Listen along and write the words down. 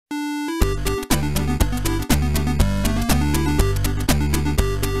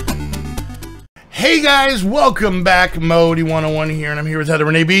Hey guys, welcome back. Modi 101 here, and I'm here with Heather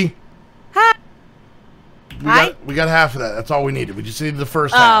Renee B. Hi. We got half of that. That's all we needed. We just needed the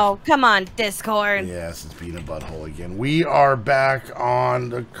first half. Oh, come on, Discord. Yes, it's being a butthole again. We are back on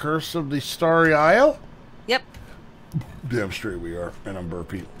the Curse of the Starry Isle. Yep. Damn straight we are, and I'm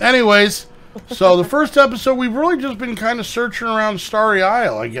burping. Anyways, so the first episode, we've really just been kind of searching around Starry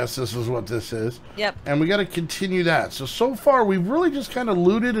Isle. I guess this is what this is. Yep. And we got to continue that. So far, we've really just kind of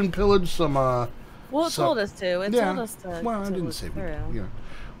looted and pillaged some... well, it told us to. It told us to. Well, I didn't say we. Through. Yeah.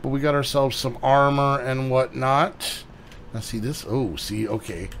 But we got ourselves some armor and whatnot. Now, see this? Oh, see,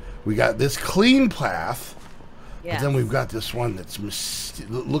 okay. We got this clean path. Yeah. But then we've got this one that's...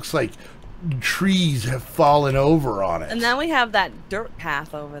 looks like trees have fallen over on it. And then we have that dirt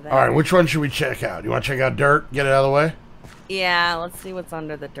path over there. All right, which one should we check out? You want to check out dirt? Get it out of the way? Yeah, let's see what's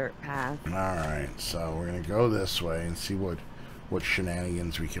under the dirt path. All right, so we're going to go this way and see what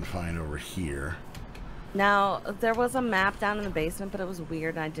shenanigans we can find over here. Now, there was a map down in the basement, but it was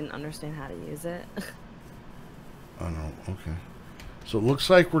weird and I didn't understand how to use it. Oh, no, okay. So it looks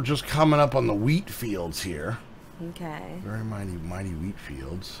like we're just coming up on the wheat fields here. Okay. Very mighty wheat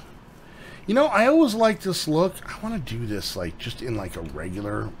fields. You know, I always like this look. I want to do this, like, just in, like, a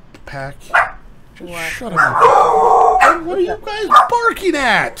regular pack. Just what? Shut up. What are you guys barking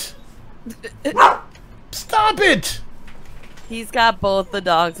at? Stop it! He's got both the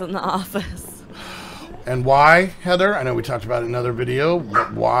dogs in the office. And why, Heather? I know we talked about it in another video.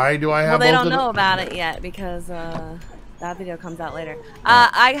 Why do I have Well, they both don't of know them? about it yet because that video comes out later.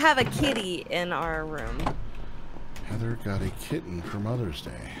 I have a kitty in our room. Heather got a kitten for Mother's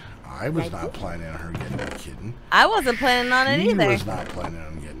Day. I was not planning on her getting a kitten. I wasn't planning on it either. She was not planning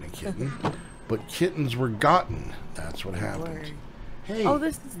on getting a kitten. But kittens were gotten. That's what happened. Hey. Oh,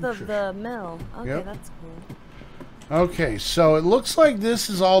 this is the mill. Okay, Yep. that's cool. Okay, so it looks like this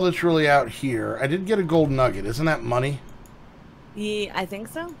is all that's really out here. I did get a gold nugget. Isn't that money? Yeah, I think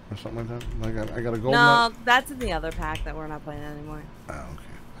so. Or something like that? I got a gold No, nugget? that's in the other pack that we're not playing anymore. Oh,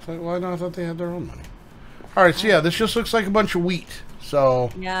 okay. I thought they had their own money. Alright, so yeah, this just looks like a bunch of wheat. So,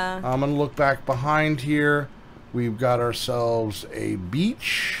 yeah. I'm going to look back behind here. We've got ourselves a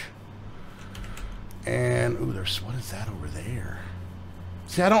beach. And, ooh, what is that over there?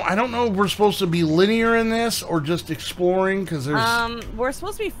 See, I don't know if we're supposed to be linear in this or just exploring, because there's... we're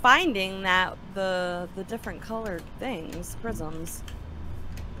supposed to be finding the different colored things, prisms.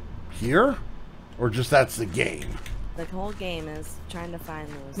 Here? Or just that's the game? The whole game is trying to find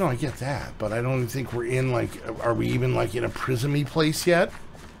those. No, I get that, but I don't think we're in, like, are we even, like, in a prism-y place yet?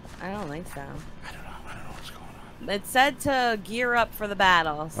 I don't think so. I don't know what's going on. It said to gear up for the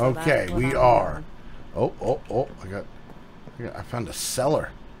battle. So Okay, we are. Oh, I found a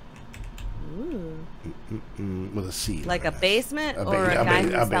cellar. Ooh. With a C. Like a basement or a guy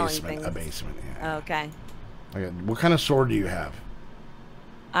who's selling things? A basement, yeah. Okay. What kind of sword do you have?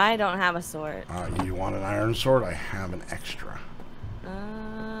 I don't have a sword. You want an iron sword? I have an extra.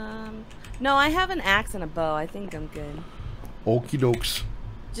 No, I have an axe and a bow. I think I'm good. Okie dokes.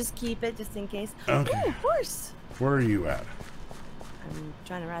 Just keep it, just in case. Okay. Ooh, horse. Where are you at? I'm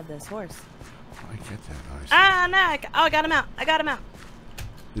trying to ride this horse. I get that. No, I got him out. I got him out.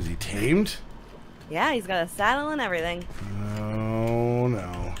 Is he tamed? Yeah, he's got a saddle and everything. Oh,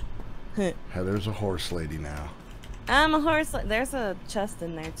 no. Heather's a horse lady now. I'm a horse. There's a chest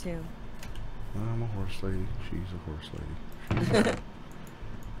in there, too. I'm a horse lady. She's a horse lady.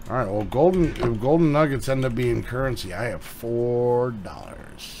 All right, well, golden nuggets end up being currency. I have $4.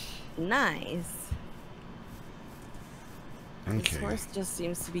 Nice. Okay. This horse just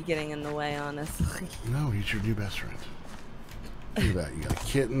seems to be getting in the way, honestly. No, he's your new best friend. Look at that. You got a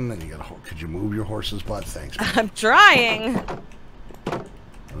kitten, and you got a horse. Could you move your horse's butt? Thanks, man. I'm trying. I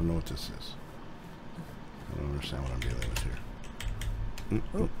don't know what this is. I don't understand what I'm dealing with here.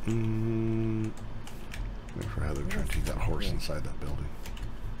 Wait for Heather trying to take that horse inside that building.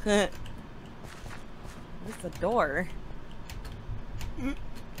 Where's the door?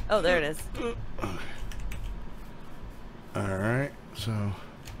 Oh, there it is. Alright, so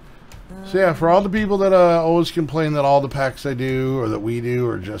yeah, for all the people that always complain that all the packs I do, or that we do,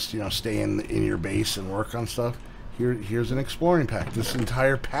 or just, you know, stay in your base and work on stuff, here's an exploring pack. This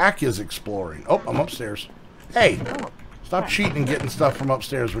entire pack is exploring. Oh, I'm upstairs. Hey, stop cheating and getting stuff from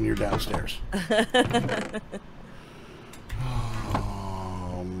upstairs when you're downstairs.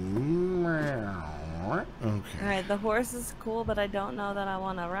 Okay. Alright, the horse is cool, but I don't know that I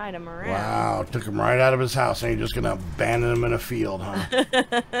want to ride him around. Wow, took him right out of his house, and you're just going to abandon him in a field, huh?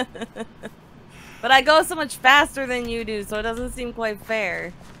 But I go so much faster than you do, so it doesn't seem quite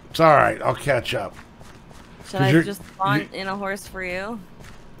fair. It's alright, I'll catch up. Should I just spawn in a horse for you?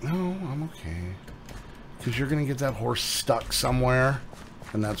 No, I'm okay. Because you're going to get that horse stuck somewhere,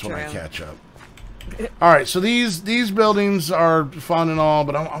 and that's when I catch up. All right, so these buildings are fun and all,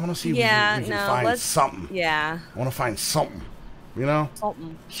 but I want to see if we can find something. Yeah. I want to find something. You know?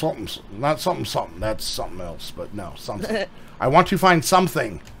 Something. Something. Not something. That's something else, but no, something. I want to find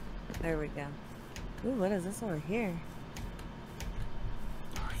something. There we go. Ooh, what is this over here?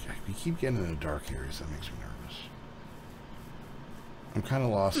 We keep getting into dark areas. That makes me nervous. I'm kind of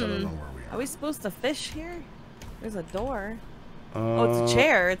lost. I don't know where we are. Are we supposed to fish here? There's a door. Oh, it's a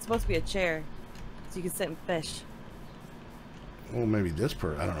chair. It's supposed to be a chair. So you can sit and fish. Well, maybe this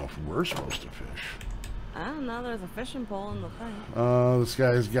part. I don't know if we're supposed to fish. I don't know. There's a fishing pole in the thing. This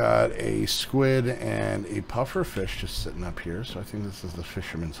guy's got a squid and a puffer fish just sitting up here. So I think this is the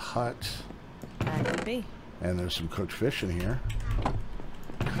fisherman's hut. That could be. And there's some cooked fish in here.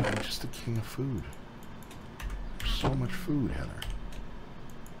 God, I'm just the king of food. There's so much food, Heather.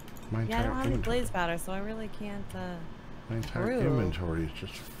 My entire I don't have any blaze powder, so I really can't. My entire inventory is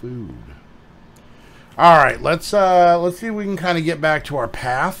just food. All right, let's see if we can kind of get back to our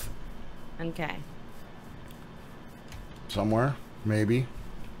path. Okay. Somewhere, maybe.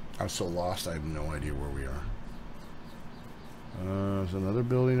 I'm so lost. I have no idea where we are. There's another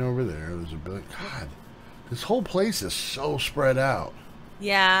building over there. There's a building. God, this whole place is so spread out.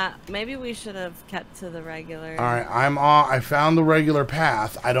 Yeah, maybe we should have kept to the regular. All right, I found the regular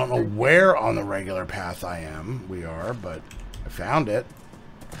path. I don't know where on the regular path we are, but I found it.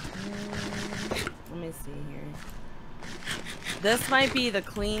 Let me see here. This might be the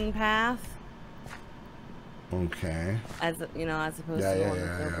clean path. Okay. As you know, as opposed to the one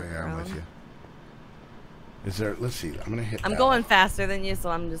that's overgrown. I'm with you. Is there? Let's see. I'm gonna hit. I'm going faster than you,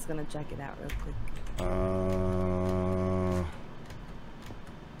 so I'm just gonna check it out real quick.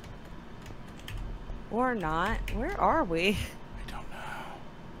 Or not. Where are we? I don't know.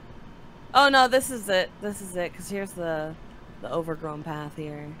 Oh no, this is it. This is it. Cause here's the overgrown path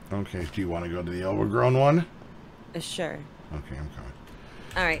here. Okay. Do you want to go to the overgrown one? Sure. Okay, I'm coming.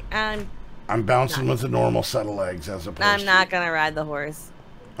 All right. I'm bouncing with a normal set of legs as opposed. I'm not gonna ride the horse.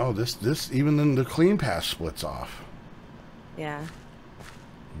 Oh, this even then the clean path splits off. Yeah. You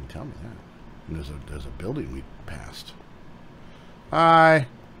can tell me that. And there's a building we passed. Hi.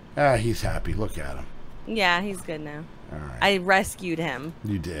 Ah, he's happy. Look at him. Yeah, he's good now. All right. I rescued him.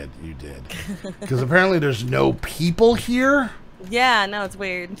 You did. Because apparently there's no people here. Yeah, no, it's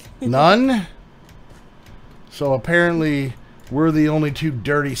weird. None. So apparently we're the only two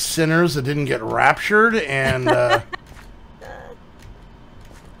dirty sinners that didn't get raptured, and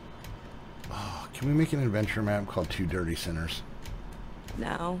can we make an adventure map called Two Dirty Sinners?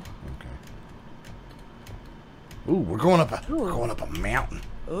 No. Okay. Ooh, we're going up a mountain.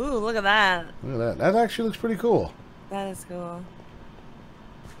 Ooh, look at that. Look at that. That actually looks pretty cool. That is cool.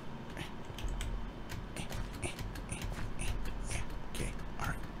 Okay. All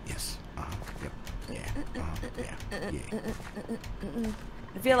right. Yes. Yep. Yeah. Yeah.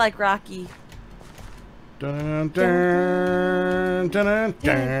 I feel like Rocky. Dun dun dun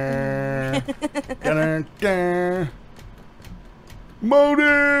dun dun dun.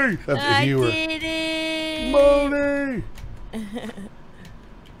 Modi! That's if you were. I did it! Modi!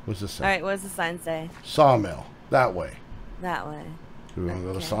 What's this say? Alright, what does the sign say? Sawmill. That way. That way. Do we want to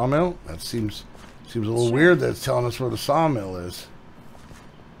go to Sawmill? That seems a little weird that it's telling us where the sawmill is.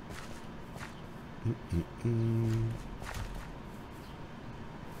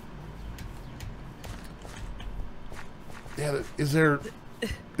 Yeah, is there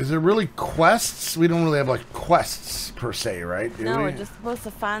really quests? We don't really have like quests per se, right? No, we're just supposed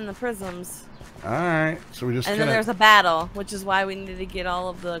to find the prisms. All right, so we just and then there's a battle, which is why we need to get all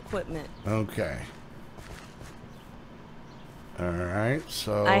of the equipment. Okay. All right,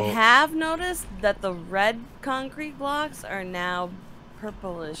 so I have noticed that the red concrete blocks are now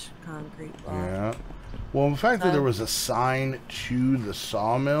purplish concrete blocks. Yeah. Well, the fact that there was a sign to the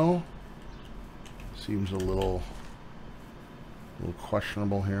sawmill seems a little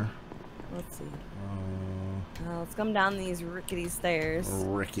questionable here. Let's see. Let's come down these rickety stairs.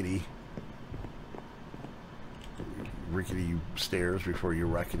 Rickety stairs before you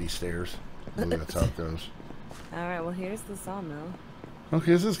rickety stairs. I believe that's how it goes. Alright, well here's the sawmill.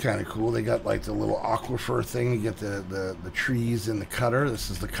 Okay, this is kind of cool. They got like the little aquifer thing to get the trees in the cutter. This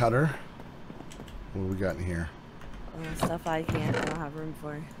is the cutter. What do we got in here? Stuff I don't have room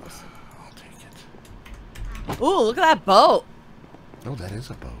for. I'll take it. Ooh, look at that boat! Oh, that is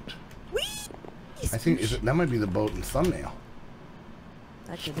a boat. Whee! I think that might be the boat in the thumbnail.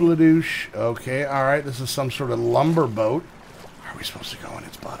 Spladoosh. Okay, all right. This is some sort of lumber boat. Are we supposed to go in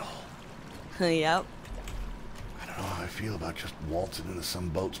its butthole? Yep. I don't know how I feel about just waltzing into some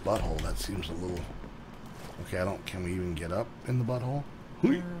boat's butthole. That seems a little Okay, can we even get up in the butthole?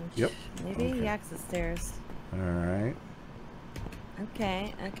 Yep. Maybe he access stairs. Alright.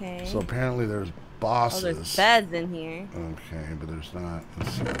 Okay. So apparently there's bosses. Oh, there's beds in here. Okay, but there's not.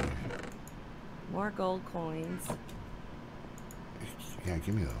 Let's see. More gold coins. Yeah,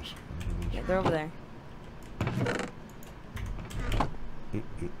 give me those. Yeah, they're over there.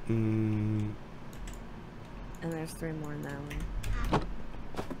 And there's 3 more in that one.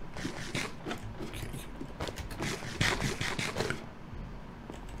 Okay.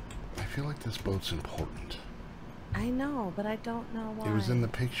 I feel like this boat's important. I know, but I don't know why. It was in the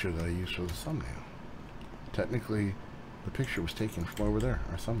picture that I used for the thumbnail. Technically, the picture was taken from over there,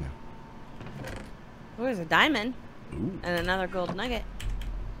 our thumbnail. Oh, there's a diamond. Ooh. And another gold nugget.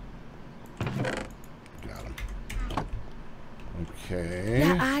 Got him. Okay.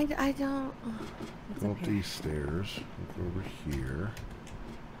 Yeah, I don't... Go up these stairs. Look over here.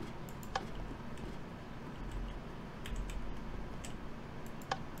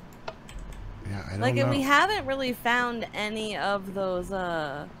 Yeah, I don't know. And we haven't really found any of those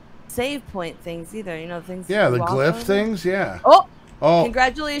save point things either. You know, things. Yeah, the glyph things. Yeah. Oh.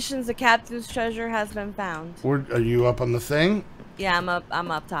 Congratulations! The captain's treasure has been found. Are you up on the thing? Yeah, I'm up.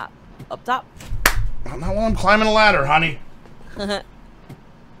 I'm up top. Up top. Not while I'm climbing a ladder, honey.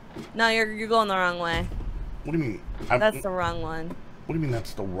 No, you're going the wrong way. What do you mean? That's the wrong one. What do you mean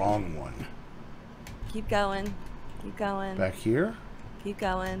that's the wrong one? Keep going. Keep going. Back here? Keep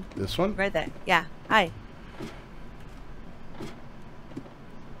going. This one? Right there. Yeah. Hi.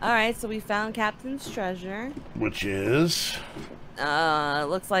 Alright, so we found Captain's treasure. Which is?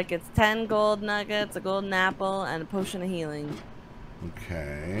 Looks like it's 10 gold nuggets, a golden apple, and a potion of healing.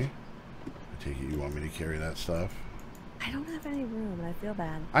 Okay. I take it you want me to carry that stuff? I don't have any room, and I feel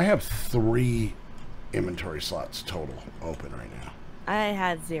bad. I have 3 inventory slots total open right now. I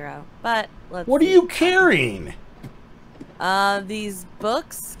had 0, but let's What see. are you carrying? These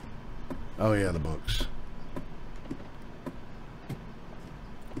books. Oh yeah, the books.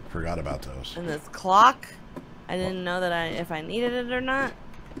 Forgot about those. And this clock. I didn't know that if I needed it or not.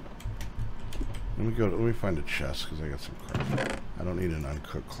 Let me find a chest because I got some crap. I don't need an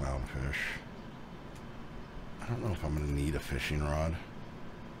uncooked clownfish. I don't know if I'm gonna need a fishing rod.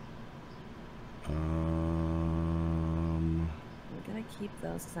 I'm gonna keep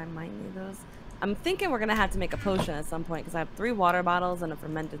those because I might need those. I'm thinking we're gonna have to make a potion at some point because I have 3 water bottles and a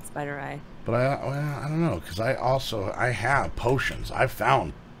fermented spider eye. But I don't know because I have potions. I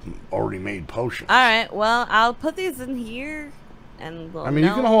found already made potions. All right, well I'll put these in here, and we'll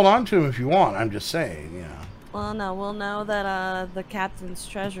you can hold on to them if you want. I'm just saying, yeah. Well, no, we'll know that the captain's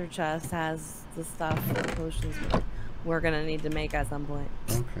treasure chest has the stuff, the potions we're gonna need to make at some point.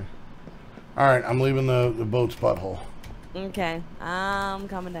 Okay. All right, I'm leaving the boat's butthole. Okay, I'm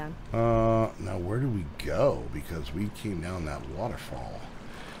coming down. Now where do we go? Because we came down that waterfall.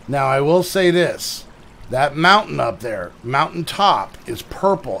 Now I will say this. That mountain up there, mountain top, is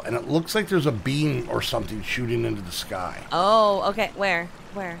purple, and it looks like there's a beam or something shooting into the sky. Oh, okay. Where?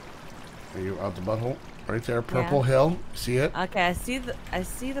 Are you out the butthole? Right there, purple hill. See it? Okay, I see the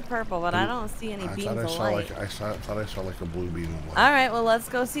purple, but I don't see any beams of light. I thought I saw like a blue beam of light. All right, well let's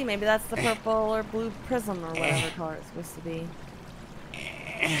go see. Maybe that's the purple or blue prism or whatever color it's supposed to be.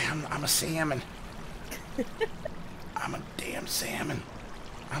 I'm a salmon. I'm a damn salmon.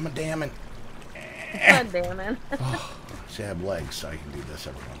 I'm a damn. God damn it. Oh, see, I have legs, so I can do this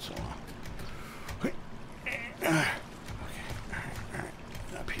every once in a while. Okay, all right.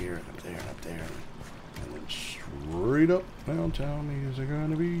 Up here, and up there, and up there. And then straight up. Now tell me, is it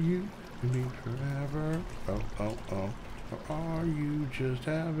gonna be you and me forever? Oh. Or are you just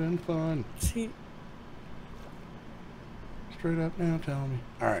having fun? Straight up now, tell me.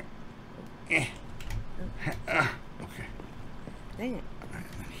 All right. Okay. Dang it. All right,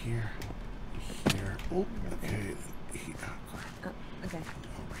 and then here. Oh, okay. Okay.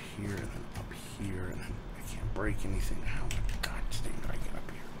 Over here, and then up here, and then I can't break anything. How the God dang do I get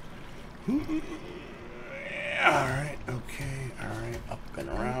up here? Alright, okay, alright. Up and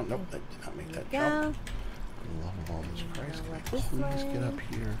around. Nope, that did not make that jump. For the love of all this Christ, can I please get up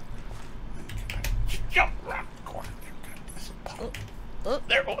here? Jump!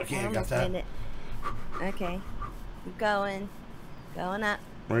 There, okay, I got that. Okay. Keep going. Going up.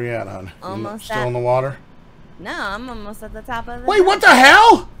 Where you at, hon? Almost still in the water? No, I'm almost at the top of the Wait, what the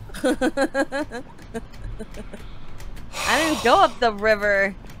hell? I didn't go up the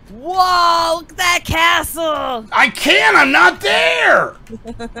river. Whoa, look at that castle. I can't, I'm not there.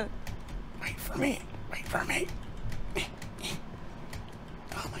 Wait for me.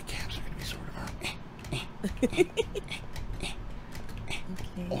 Oh, my calves are going to be sort of hard.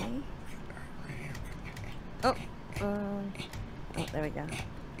 Okay. there we go.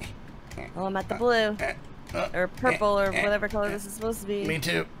 Oh, I'm at the blue. Or purple, or whatever color this is supposed to be. Me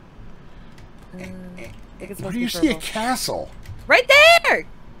too. I think it's supposed Where to do be you see a purple. castle? Right there!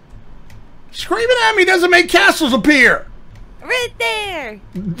 Screaming at me doesn't make castles appear! Right there!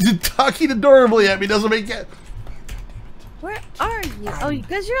 Talking adorably at me doesn't make it. Where are you? Oh,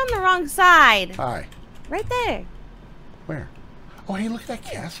 because you're on the wrong side. Hi. Right there. Where? Oh, hey, look at that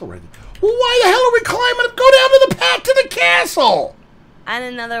castle right there. Well, why the hell are we climbing? Go down to the path to the castle! I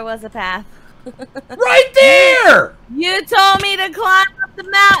didn't know there was a path. Right there! You told me to climb up the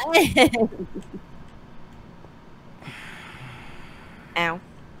mountain. Ow.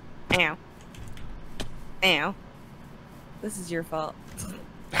 Ow. Ow. This is your fault.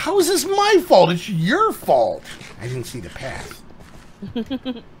 How is this my fault? It's your fault. I didn't see the path.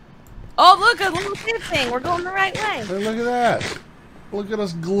 Oh, look, a little kid thing. We're going the right way. Hey, look at that. Look at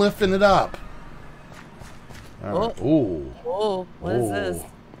us glyphing it up. Right. Oh. Oh, what is this?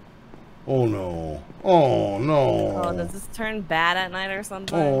 Oh, no. Oh, no. Oh, does this turn bad at night or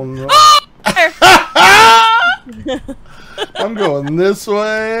something? Oh, no. Oh! I'm going this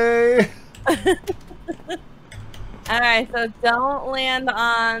way. Alright, so don't land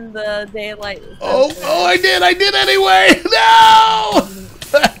on the daylight. Oh, I did anyway. No!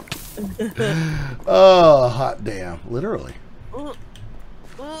 Oh, hot damn. Literally.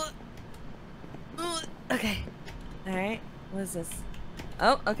 Okay. Alright, what is this?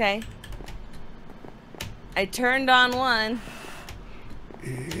 Oh, okay. I turned on one.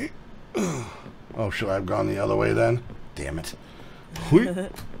 Oh, should I have gone the other way then? Damn it.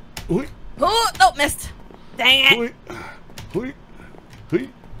 Oh, no, missed. Dang it.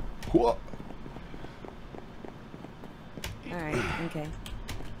 Alright, okay.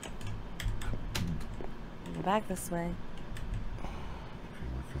 Go back this way.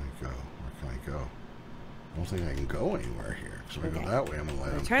 Where can I go? Where can I go? I don't think I can go anywhere here. So if I go that way, I'm going to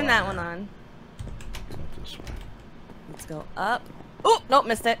light on Turn that one on. Go this way. Let's go up. Oh, nope,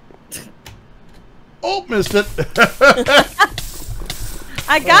 missed it. Oh, missed it.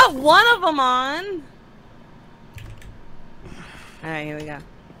 I got one of them on. Alright, here we go.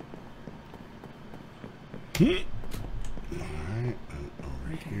 Alright,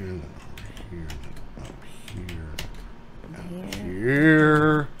 over here, then over here, then up here,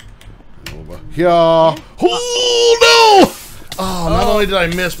 and over here. Oh, no! Oh, not only did I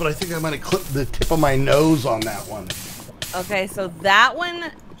miss, but I think I might have clipped the tip of my nose on that one. Okay, so that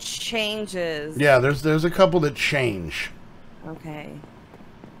one changes. Yeah, there's a couple that change. Okay.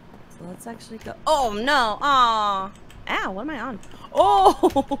 So let's actually go. Oh, no. Aw. Ow, what am I on?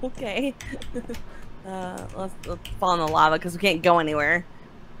 Oh, okay. Let's fall in the lava because we can't go anywhere.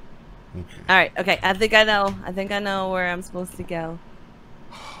 Okay. Alright, okay. I think I know where I'm supposed to go.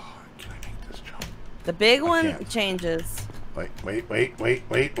 Can I make this jump? The big one can't. changes. Wait.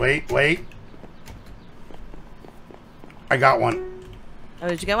 I got one. Oh,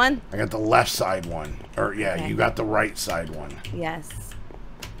 did you get one? I got the left side one. Or, yeah, Okay. you got the right side one. Yes.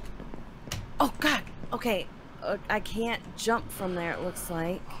 Oh, God. Okay. I can't jump from there, it looks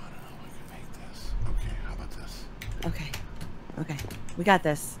like. Oh, no, we can make this. Okay, how about this? Okay. Okay. We got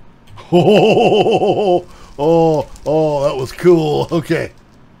this. Oh, that was cool. Okay.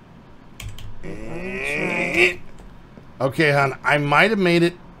 Okay, hon, I might have made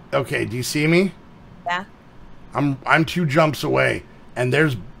it. Okay, do you see me? Yeah? I'm 2 jumps away, and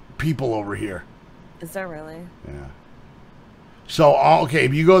there's people over here. Is there really? Yeah. So, okay,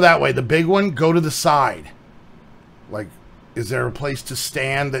 if you go that way, the big one, go to the side. Like, is there a place to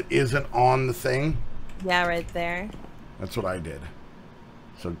stand that isn't on the thing? Yeah, right there. That's what I did.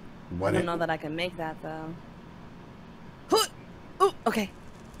 So, I don't know that I can make that, though. Ooh, okay.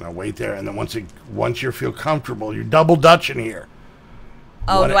 Now wait there, and then once you feel comfortable, you're double dutching here.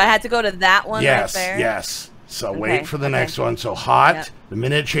 Oh, do I have to go to that one right there? Yes. So Okay, wait for the next one. So hot. Yep. The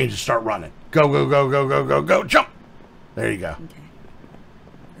minute it changes, start running. Go, jump. There you go. Okay.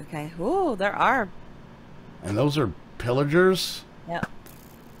 Okay. Ooh, there are. And those are pillagers. Yep.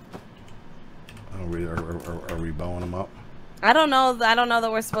 Are we bowing them up? I don't know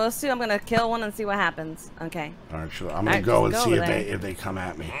that we're supposed to. I'm gonna kill one and see what happens. Okay. All right, sure. I'm gonna go and see if they come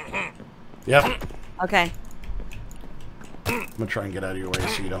at me. Yep. Okay. I'm gonna try and get out of your way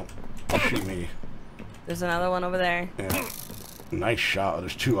so you don't shoot me. There's another one over there. Yeah. Nice shot.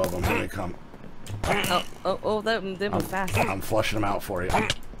 There's 2 of them. Here they come. Oh, they move fast. I'm flushing them out for you.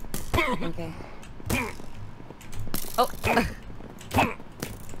 Okay. Oh.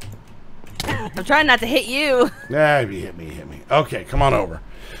 I'm trying not to hit you. Yeah, if you hit me, hit me. Okay, come on over.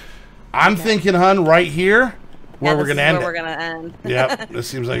 I'm thinking, hun, right here, where we're gonna end it. We're gonna end. Yep, this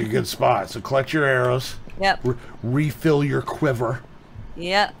seems like a good spot. So collect your arrows. Yep. Refill your quiver.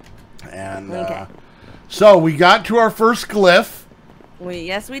 Yep. And Okay. so we got to our first glyph.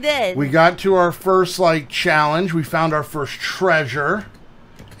 Yes, we did. We got to our first like challenge. We found our first treasure,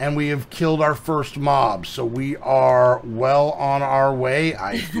 and we have killed our first mob. So we are well on our way,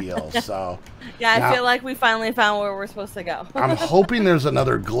 I feel. So yeah, now, I feel like we finally found where we're supposed to go. I'm hoping there's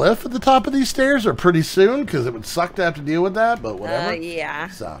another glyph at the top of these stairs, or pretty soon, because it would suck to have to deal with that. But whatever. Yeah.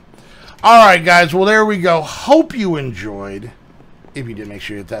 So, all right, guys. Well, there we go. Hope you enjoyed. If you did, make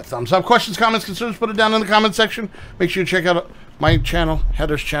sure you hit that thumbs up. Questions, comments, concerns, put it down in the comment section. Make sure you check out my channel,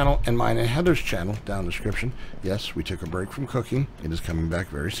 Heather's channel, and mine and Heather's channel down in the description. Yes, we took a break from cooking. It is coming back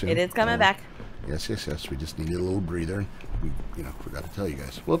very soon. It is coming back. Yes, yes, yes. We just needed a little breather. We, forgot to tell you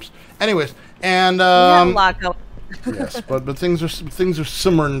guys. Whoops. Anyways, and we have a lot going. yes, but things are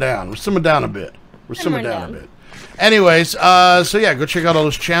simmering down. We're simmering down a bit. We're simmering down a bit. Anyways, so yeah, go check out all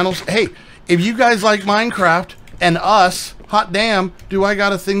those channels. Hey, if you guys like Minecraft and us, hot damn, do I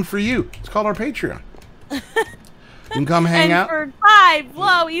got a thing for you? It's called our Patreon. You can come hang out. For 5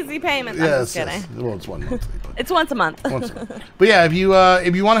 low easy payments. Yes, I'm just kidding. Well, it's one monthly. But it's once a month. once a month. But yeah, if you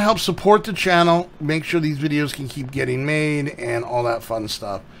want to help support the channel, make sure these videos can keep getting made and all that fun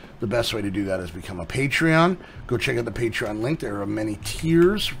stuff. The best way to do that is become a Patreon. Go check out the Patreon link. There are many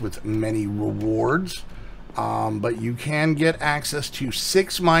tiers with many rewards. But you can get access to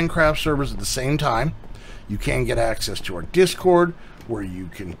 6 Minecraft servers at the same time. You can get access to our Discord, where you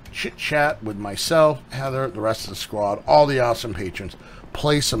can chit-chat with myself, Heather, the rest of the squad, all the awesome patrons.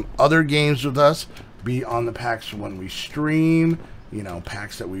 Play some other games with us. Be on the packs when we stream.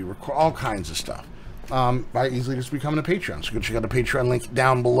 Packs that we record. All kinds of stuff. By easily just becoming a Patreon. So go check out the Patreon link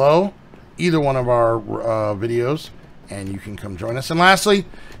down below. Either one of our videos. And you can come join us. And lastly,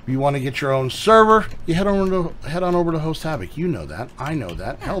 if you want to get your own server, you head on over to Host Havoc. You know that. I know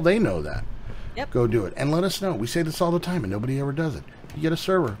that. Hell, they know that. Yep. Go do it. And let us know. We say this all the time, and nobody ever does it. You get a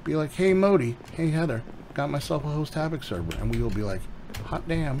server. Be like, hey, Modi. Hey, Heather. Got myself a Host Havoc server. And we will be like, hot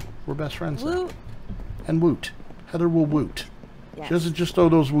damn. We're best friends now. Woot. And woot. Heather will woot. Yes. She doesn't just throw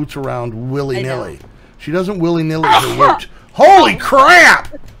those woots around willy-nilly. She doesn't willy-nilly her woot. Holy crap!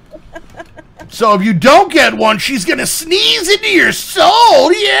 So if you don't get one, she's going to sneeze into your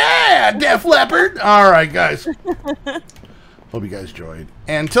soul. Yeah, Def Leppard. All right, guys. Hope you guys enjoyed.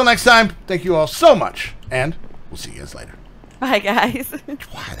 And until next time, thank you all so much. And we'll see you guys later. Bye, guys.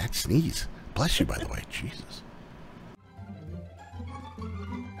 Wow, that sneeze. Bless you, by the way. Jesus.